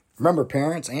Remember,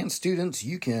 parents and students,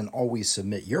 you can always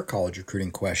submit your college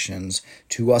recruiting questions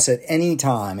to us at any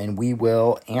time, and we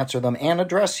will answer them and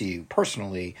address you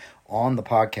personally on the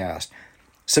podcast.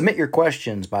 Submit your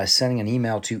questions by sending an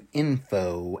email to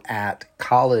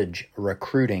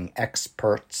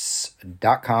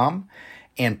info@collegerecruitingexperts.com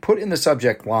and put in the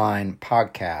subject line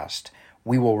podcast.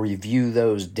 We will review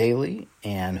those daily,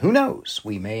 and who knows,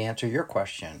 we may answer your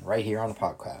question right here on the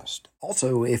podcast.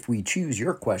 Also, if we choose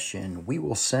your question, we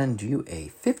will send you a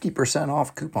 50%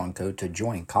 off coupon code to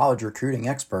join College Recruiting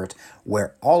Experts,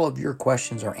 where all of your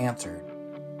questions are answered.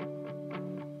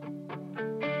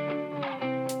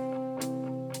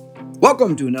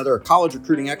 Welcome to another College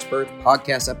Recruiting Expert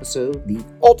podcast episode, the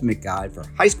ultimate guide for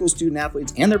high school student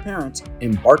athletes and their parents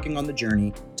embarking on the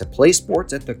journey to play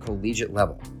sports at the collegiate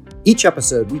level. Each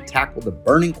episode, we tackle the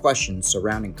burning questions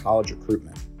surrounding college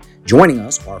recruitment. Joining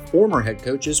us are former head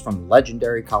coaches from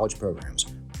legendary college programs,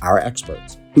 our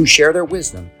experts, who share their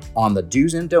wisdom on the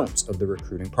do's and don'ts of the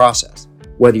recruiting process.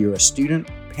 Whether you're a student,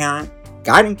 parent,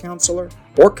 guidance counselor,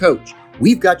 or coach,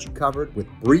 we've got you covered with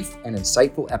brief and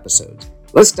insightful episodes.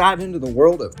 Let's dive into the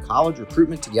world of college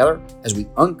recruitment together as we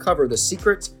uncover the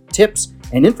secrets, tips,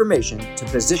 and information to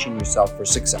position yourself for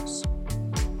success.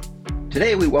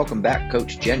 Today, we welcome back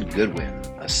Coach Jen Goodwin,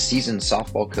 a seasoned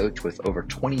softball coach with over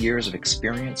 20 years of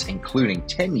experience, including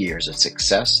 10 years of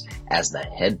success as the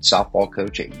head softball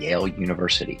coach at Yale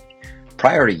University.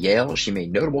 Prior to Yale, she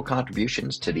made notable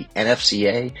contributions to the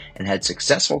NFCA and had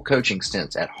successful coaching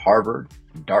stints at Harvard,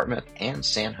 Dartmouth, and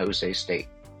San Jose State.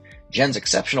 Jen's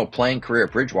exceptional playing career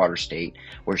at Bridgewater State,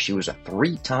 where she was a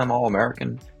 3-time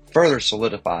All-American, further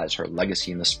solidifies her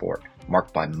legacy in the sport,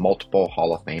 marked by multiple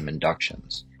Hall of Fame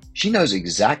inductions. She knows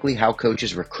exactly how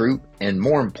coaches recruit, and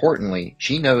more importantly,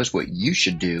 she knows what you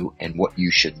should do and what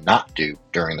you should not do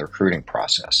during the recruiting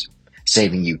process,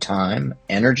 saving you time,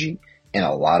 energy, and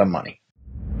a lot of money.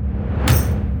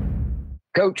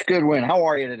 Coach Goodwin, how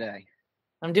are you today?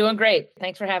 I'm doing great.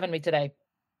 Thanks for having me today.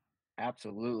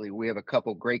 Absolutely. We have a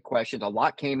couple great questions. A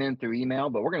lot came in through email,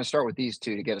 but we're going to start with these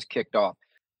two to get us kicked off.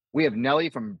 We have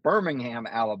Nellie from Birmingham,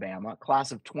 Alabama,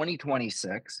 class of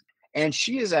 2026, and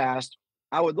she has asked,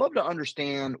 I would love to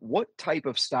understand what type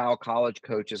of style college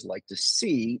coaches like to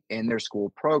see in their school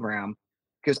program,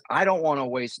 because I don't want to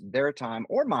waste their time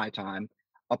or my time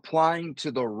applying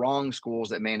to the wrong schools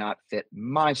that may not fit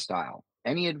my style.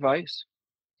 Any advice?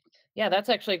 Yeah, that's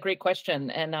actually a great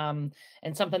question, and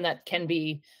something that can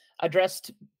be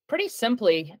addressed pretty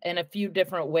simply in a few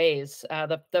different ways.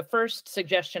 The first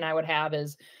suggestion I would have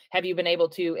is, have you been able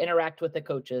to interact with the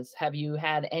coaches? Have you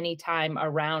had any time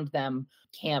around them,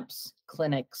 camps,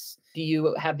 clinics? Do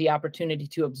you have the opportunity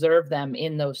to observe them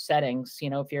in those settings? You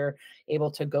know, if you're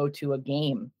able to go to a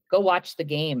game, go watch the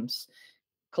games.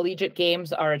 Collegiate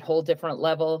games are at a whole different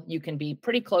level. You can be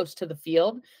pretty close to the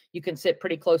field. You can sit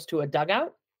pretty close to a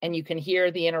dugout, and you can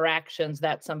hear the interactions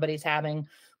that somebody's having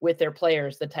with their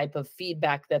players, the type of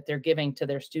feedback that they're giving to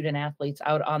their student athletes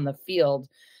out on the field.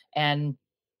 And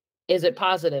is it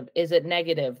positive? Is it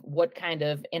negative? What kind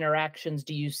of interactions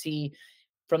do you see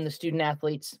from the student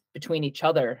athletes between each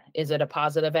other? Is it a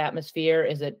positive atmosphere?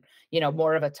 Is it,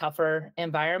 more of a tougher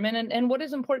environment? And what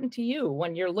is important to you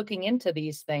when you're looking into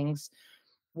these things?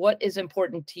 What is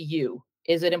important to you?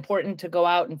 Is it important to go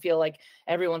out and feel like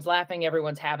everyone's laughing,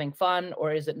 everyone's having fun,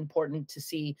 or is it important to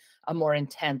see a more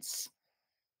intense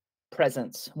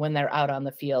presence when they're out on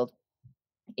the field?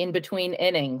 In between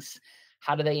innings,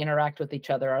 how do they interact with each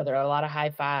other? Are there a lot of high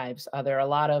fives? Are there a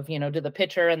lot of, do the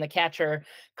pitcher and the catcher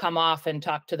come off and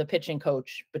talk to the pitching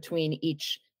coach between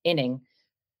each inning?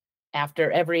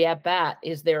 After every at bat,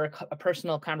 is there a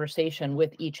personal conversation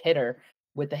with each hitter,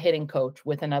 with the hitting coach,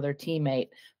 with another teammate?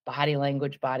 Body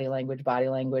language, body language, body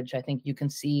language. I think you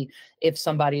can see if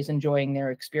somebody's enjoying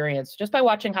their experience just by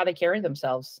watching how they carry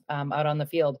themselves out on the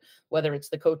field, whether it's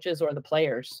the coaches or the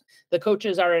players. The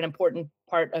coaches are an important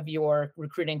part of your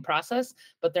recruiting process,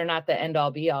 but they're not the end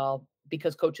all be all,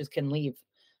 because coaches can leave.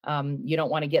 You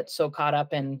don't want to get so caught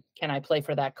up in, can I play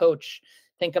for that coach?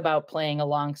 Think about playing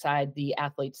alongside the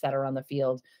athletes that are on the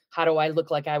field. How do I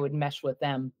look like I would mesh with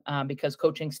them? Because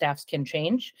coaching staffs can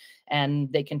change, and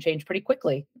they can change pretty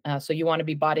quickly. So you want to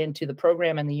be bought into the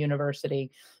program and the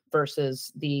university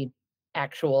versus the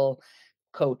actual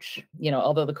coach.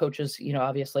 Although the coaches,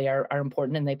 obviously are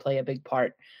important and they play a big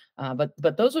part.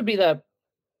 But those would be the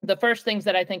the first things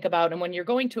that I think about, and when you're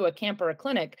going to a camp or a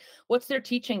clinic, what's their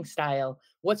teaching style?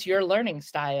 What's your learning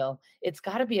style? It's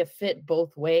got to be a fit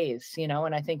both ways, and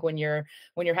I think when you're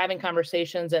having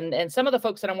conversations, and some of the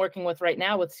folks that I'm working with right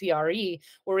now with CRE,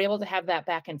 we're able to have that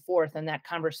back and forth and that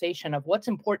conversation of what's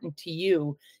important to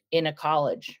you in a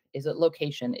college. Is it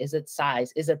location? Is it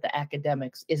size? Is it the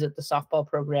academics? Is it the softball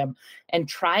program? And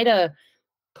try to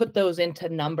put those into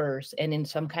numbers and in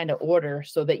some kind of order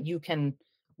so that you can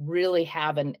really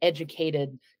have an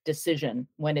educated decision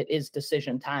when it is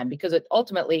decision time, because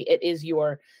ultimately it is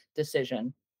your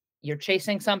decision. You're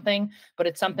chasing something, but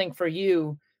it's something for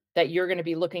you that you're going to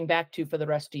be looking back to for the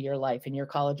rest of your life and your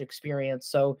college experience.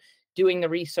 So doing the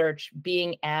research,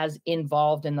 being as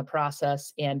involved in the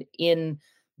process and in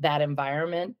that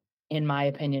environment, in my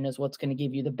opinion, is what's going to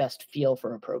give you the best feel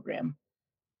for a program.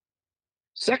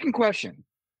 Second question,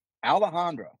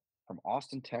 Alejandro from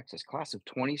Austin, Texas, class of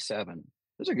 27.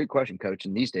 This is a good question, Coach,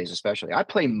 in these days especially. I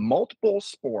play multiple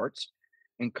sports,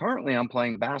 and currently I'm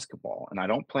playing basketball, and I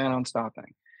don't plan on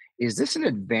stopping. Is this an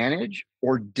advantage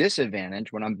or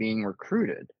disadvantage when I'm being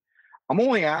recruited? I'm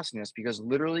only asking this because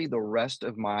literally the rest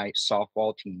of my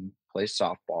softball team plays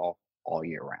softball all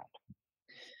year round.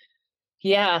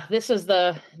 Yeah, this is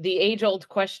the age-old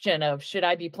question of, should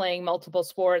I be playing multiple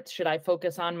sports? Should I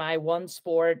focus on my one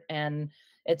sport? And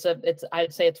I'd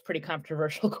say it's a pretty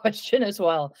controversial question as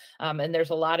well. And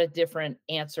there's a lot of different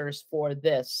answers for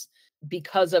this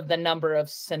because of the number of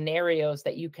scenarios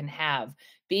that you can have.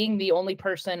 Being the only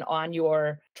person on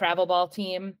your travel ball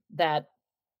team that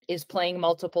is playing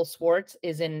multiple sports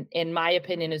is in my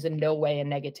opinion, is in no way a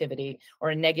negativity or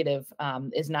a negative,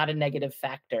 is not a negative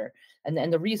factor.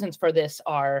 And the reasons for this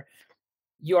are,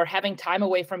 you're having time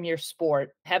away from your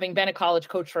sport. Having been a college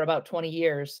coach for about 20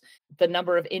 years, the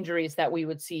number of injuries that we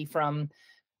would see from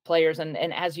players, and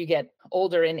as you get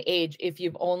older in age, if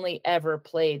you've only ever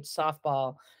played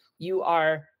softball, you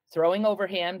are throwing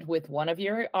overhand with one of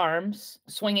your arms,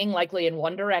 swinging likely in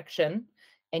one direction,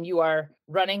 and you are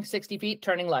running 60 feet,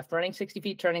 turning left, running 60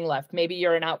 feet, turning left. Maybe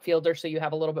you're an outfielder, so you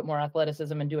have a little bit more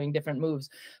athleticism and doing different moves.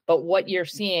 But what you're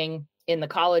seeing in the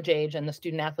college age and the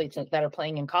student athletes that are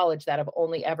playing in college that have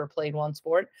only ever played one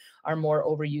sport are more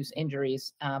overuse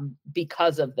injuries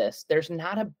because of this. There's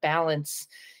not a balance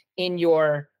in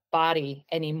your body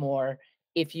anymore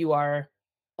if you are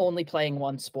only playing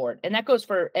one sport. And that goes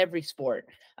for every sport.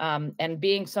 And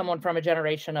being someone from a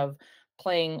generation of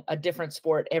playing a different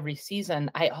sport every season,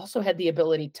 I also had the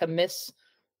ability to miss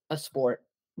a sport.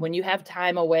 When you have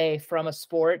time away from a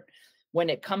sport, when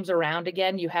it comes around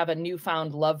again, you have a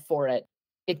newfound love for it.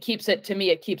 It keeps it, to me,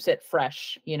 it keeps it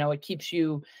fresh. It keeps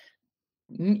you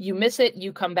miss it,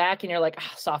 you come back and you're like,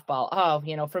 softball.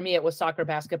 Oh, for me, it was soccer,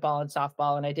 basketball, and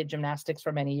softball. And I did gymnastics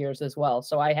for many years as well.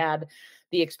 So I had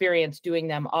the experience doing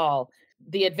them all.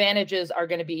 The advantages are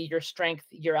going to be your strength,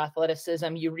 your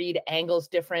athleticism. You read angles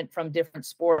different from different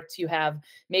sports.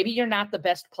 Maybe you're not the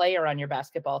best player on your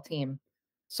basketball team.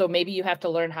 So maybe you have to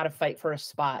learn how to fight for a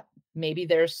spot. Maybe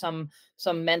there's some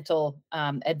mental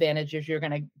advantages you're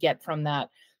going to get from that.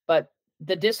 But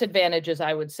the disadvantages,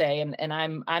 I would say, and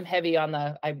I'm heavy on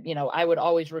I would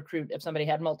always recruit, if somebody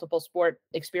had multiple sport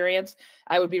experience,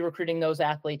 I would be recruiting those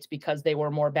athletes because they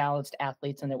were more balanced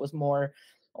athletes, and it was more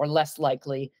or less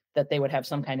likely that they would have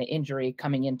some kind of injury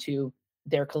coming into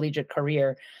their collegiate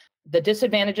career. The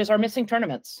disadvantages are missing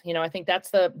tournaments. I think that's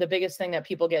the biggest thing that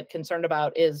people get concerned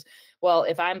about is, well,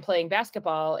 if I'm playing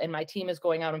basketball and my team is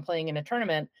going out and playing in a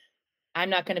tournament, I'm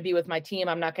not going to be with my team.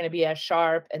 I'm not going to be as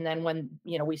sharp. And then when,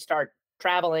 we start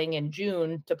traveling in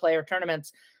June to play our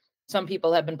tournaments, some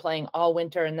people have been playing all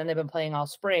winter and then they've been playing all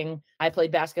spring. I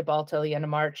played basketball till the end of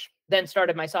March, then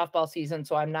started my softball season.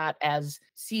 So I'm not as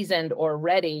seasoned or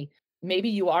ready. Maybe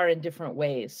you are in different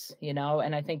ways,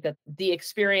 and I think that the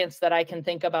experience that I can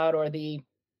think about, or the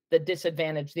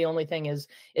disadvantage, the only thing is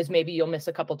maybe you'll miss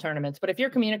a couple tournaments. But if you're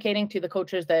communicating to the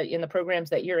coaches that in the programs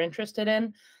that you're interested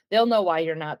in, they'll know why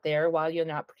you're not there, why you're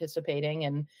not participating.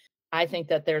 And I think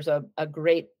that there's a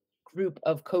great group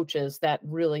of coaches that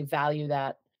really value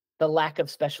that, the lack of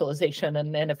specialization.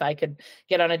 And if I could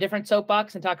get on a different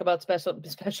soapbox and talk about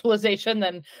specialization,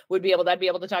 then I'd be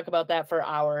able to talk about that for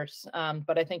hours.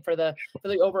 But I think for the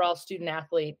overall student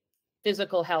athlete,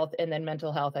 physical health and then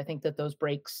mental health, I think that those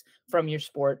breaks from your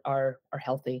sport are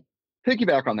healthy.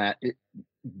 Piggyback on that.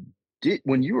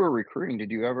 When you were recruiting,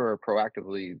 did you ever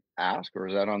proactively ask, or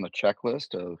is that on the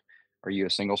checklist of, are you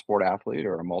a single sport athlete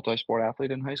or a multi-sport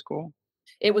athlete in high school?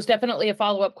 It was definitely a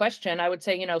follow-up question. I would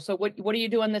say, so what are you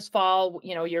doing this fall?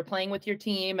 You're playing with your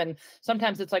team. And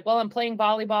sometimes it's like, well, I'm playing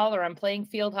volleyball or I'm playing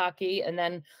field hockey. And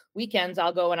then weekends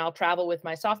I'll go and I'll travel with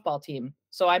my softball team.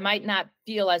 So I might not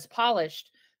feel as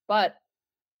polished, But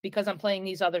because I'm playing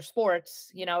these other sports,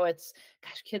 it's,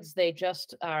 gosh, kids,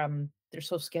 they're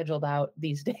so scheduled out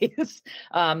these days.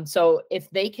 So if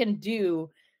they can do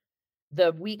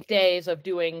the weekdays of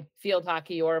doing field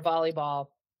hockey or volleyball,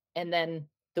 and then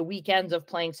the weekends of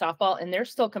playing softball, and they're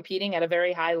still competing at a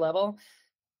very high level,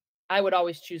 I would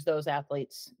always choose those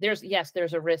athletes. There's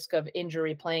a risk of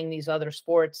injury playing these other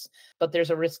sports, but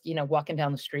there's a risk, walking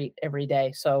down the street every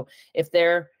day. So if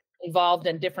they're involved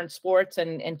in different sports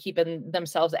and keeping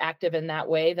themselves active in that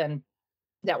way, then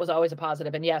that was always a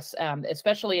positive. And yes,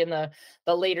 especially in the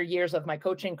later years of my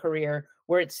coaching career,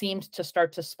 where it seemed to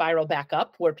start to spiral back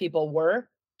up, where people were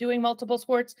doing multiple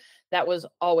sports, that was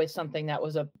always something that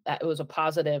was a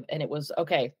positive. And it was,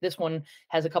 okay, this one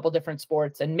has a couple different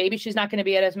sports, and maybe she's not going to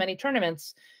be at as many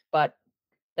tournaments, but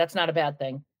that's not a bad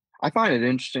thing. I find it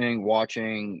interesting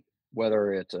watching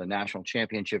whether it's a national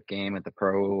championship game at the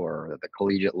pro or at the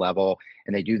collegiate level,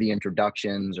 and they do the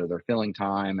introductions or they're filling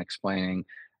time explaining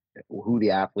who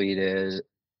the athlete is.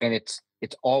 And it's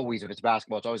always, if it's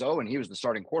basketball, it's always, oh, and he was the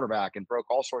starting quarterback and broke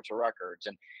all sorts of records.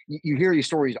 And you hear these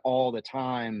stories all the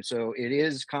time. So it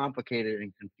is complicated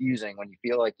and confusing when you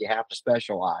feel like you have to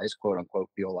specialize, quote unquote,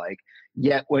 feel like.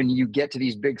 Yet when you get to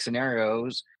these big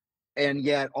scenarios, and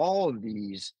yet all of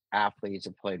these athletes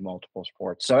have played multiple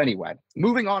sports. So anyway,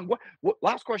 moving on. What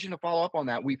last question to follow up on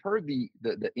that? We've heard the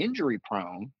injury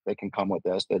prone that can come with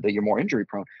this, that you're more injury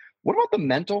prone. What about the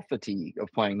mental fatigue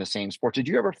of playing the same sport? Did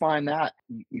you ever find that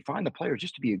you find the players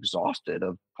just to be exhausted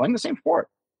of playing the same sport?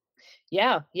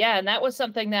 Yeah. And that was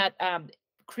something that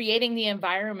creating the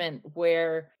environment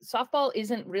where softball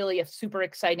isn't really a super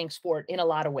exciting sport in a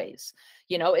lot of ways.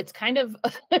 It's kind of,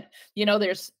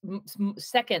 there's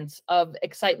seconds of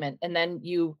excitement, and then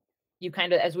you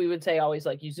kind of, as we would say always,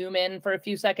 like, you zoom in for a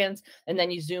few seconds and then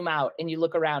you zoom out and you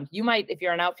look around. You might, if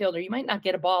you're an outfielder, you might not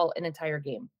get a ball an entire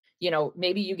game.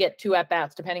 Maybe you get 2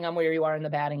 at-bats depending on where you are in the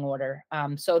batting order.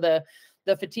 So the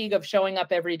fatigue of showing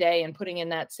up every day and putting in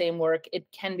that same work, it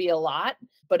can be a lot.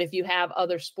 But if you have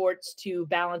other sports to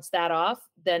balance that off,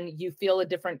 then you feel a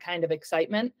different kind of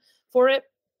excitement for it.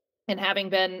 And having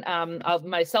been of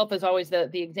myself as always the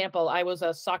example, I was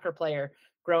a soccer player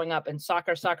growing up, and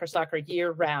soccer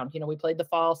year round. We played the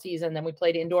fall season, then we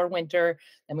played indoor winter,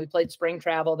 then we played spring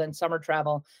travel, then summer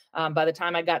travel. By the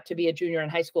time I got to be a junior in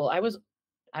high school, I was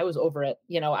over it.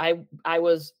 I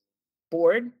was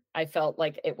bored. I felt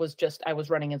like it was just, I was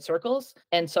running in circles.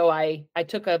 And so I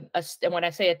took and when I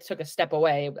say it took a step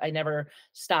away, I never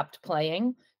stopped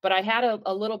playing, but I had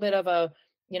a little bit of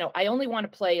I only want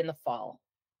to play in the fall.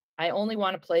 I only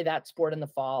want to play that sport in the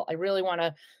fall. I really want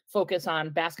to focus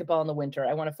on basketball in the winter.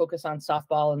 I want to focus on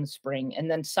softball in the spring. And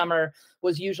then summer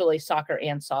was usually soccer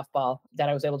and softball that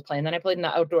I was able to play. And then I played in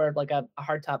the outdoor, like a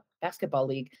hardtop basketball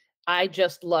league. I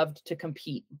just loved to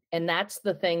compete. And that's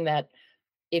the thing that,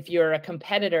 if you're a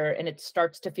competitor and it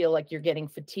starts to feel like you're getting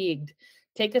fatigued,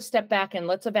 take a step back and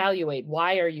let's evaluate,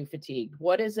 why are you fatigued?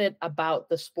 What is it about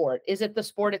the sport? Is it the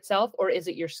sport itself, or is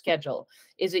it your schedule?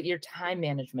 Is it your time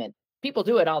management? People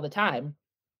do it all the time.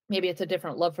 Maybe it's a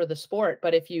different love for the sport,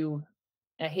 but I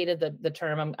hated the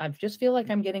term, I just feel like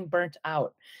I'm getting burnt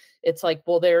out. It's like,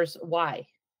 well, there's why.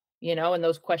 And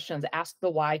those questions, ask the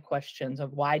why questions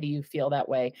of, why do you feel that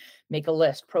way? Make a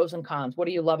list, pros and cons. What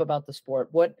do you love about the sport?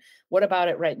 What about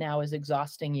it right now is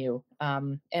exhausting you?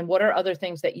 And what are other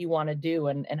things that you want to do?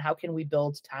 And how can we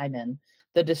build time in?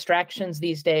 The distractions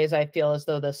these days, I feel as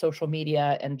though the social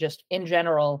media and just in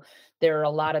general, there are a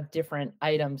lot of different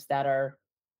items that are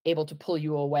able to pull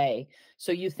you away.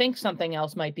 So you think something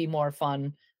else might be more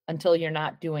fun until you're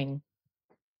not doing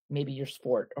maybe your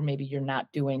sport, or maybe you're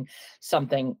not doing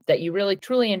something that you really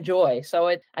truly enjoy. So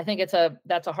I think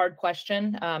that's a hard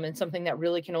question, and something that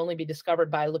really can only be discovered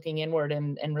by looking inward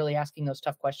and really asking those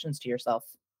tough questions to yourself.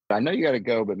 I know you got to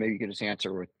go, but maybe you could just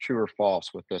answer with true or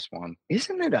false with this one.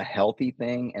 Isn't it a healthy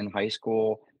thing in high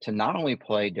school to not only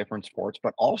play different sports,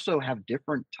 but also have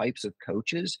different types of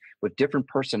coaches with different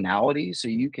personalities, so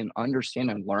you can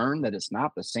understand and learn that it's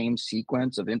not the same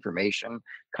sequence of information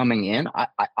coming in?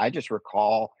 I just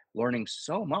recall learning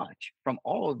so much from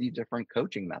all of these different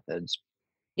coaching methods.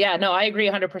 Yeah, no, I agree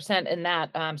 100% in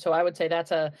that. So I would say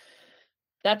that's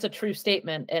a true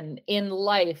statement. And in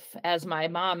life, as my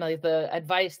mom, like, the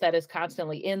advice that is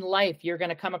constantly in life, you're going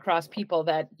to come across people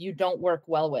that you don't work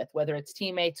well with, whether it's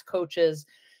teammates, coaches.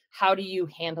 How do you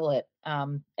handle it?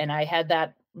 And I had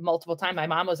that multiple times. My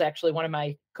mom was actually one of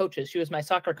my coaches. She was my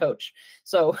soccer coach.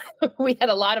 So we had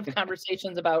a lot of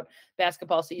conversations about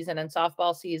basketball season and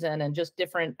softball season and just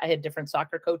I had different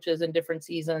soccer coaches in different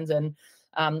seasons. And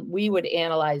we would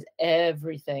analyze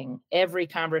everything. Every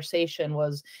conversation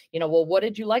was, well, what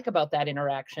did you like about that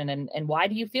interaction? And why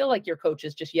do you feel like your coach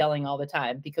is just yelling all the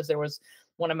time? Because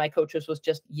one of my coaches was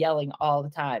just yelling all the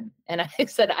time. And I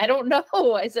said, I don't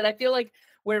know. I said, I feel like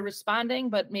we're responding,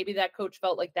 but maybe that coach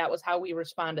felt like that was how we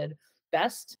responded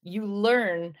best. You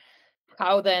learn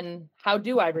how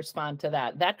do I respond to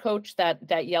that? That coach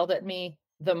that yelled at me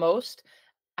the most,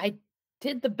 I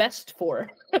did the best for.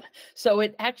 So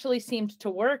it actually seemed to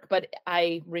work, but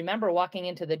I remember walking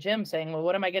into the gym saying, well,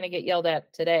 what am I going to get yelled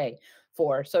at today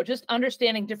for? So just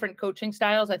understanding different coaching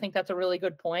styles. I think that's a really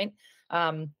good point.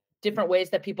 Different ways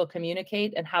that people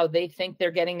communicate and how they think they're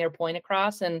getting their point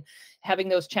across, and having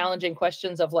those challenging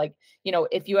questions of like,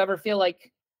 if you ever feel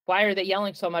like, why are they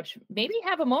yelling so much? Maybe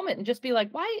have a moment and just be like,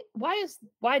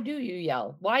 why do you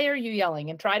yell? Why are you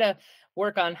yelling? And try to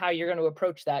work on how you're going to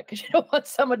approach that, because you don't want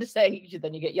someone to say,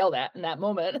 then you get yelled at in that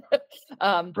moment.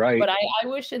 Right. But I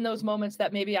wish in those moments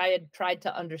that maybe I had tried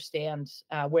to understand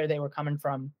where they were coming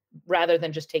from rather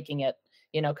than just taking it.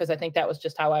 Because I think that was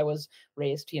just how I was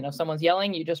raised. Someone's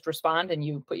yelling, you just respond and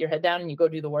you put your head down and you go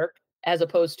do the work, as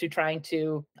opposed to trying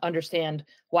to understand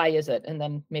why is it. And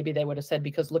then maybe they would have said,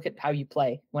 because look at how you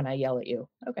play when I yell at you.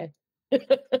 Okay.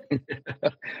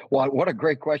 Well, what a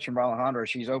great question, Alejandra.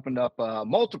 She's opened up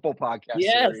multiple podcast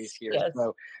series here. Yes.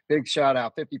 So big shout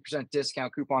out, 50%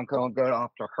 discount coupon code. Go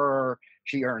after her.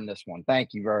 She earned this one.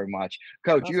 Thank you very much.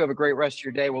 Coach, awesome. You have a great rest of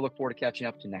your day. We'll look forward to catching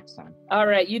up to you next time. All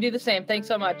right. You do the same. Thanks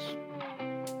so much.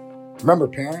 Remember,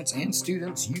 parents and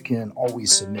students, you can always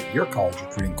submit your college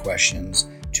recruiting questions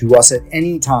to us at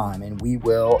any time, and we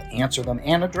will answer them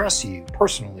and address you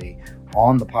personally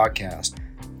on the podcast.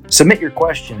 Submit your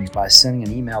questions by sending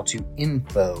an email to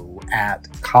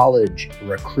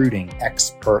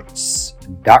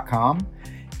info@collegerecruitingexperts.com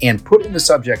and put in the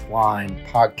subject line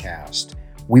podcast.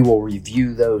 We will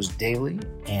review those daily,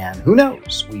 and who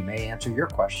knows, we may answer your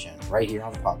question right here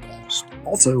on the podcast.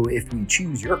 Also, if we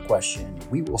choose your question,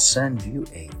 we will send you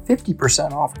a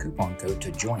 50% off coupon code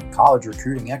to join College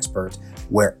Recruiting Experts,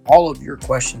 where all of your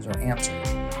questions are answered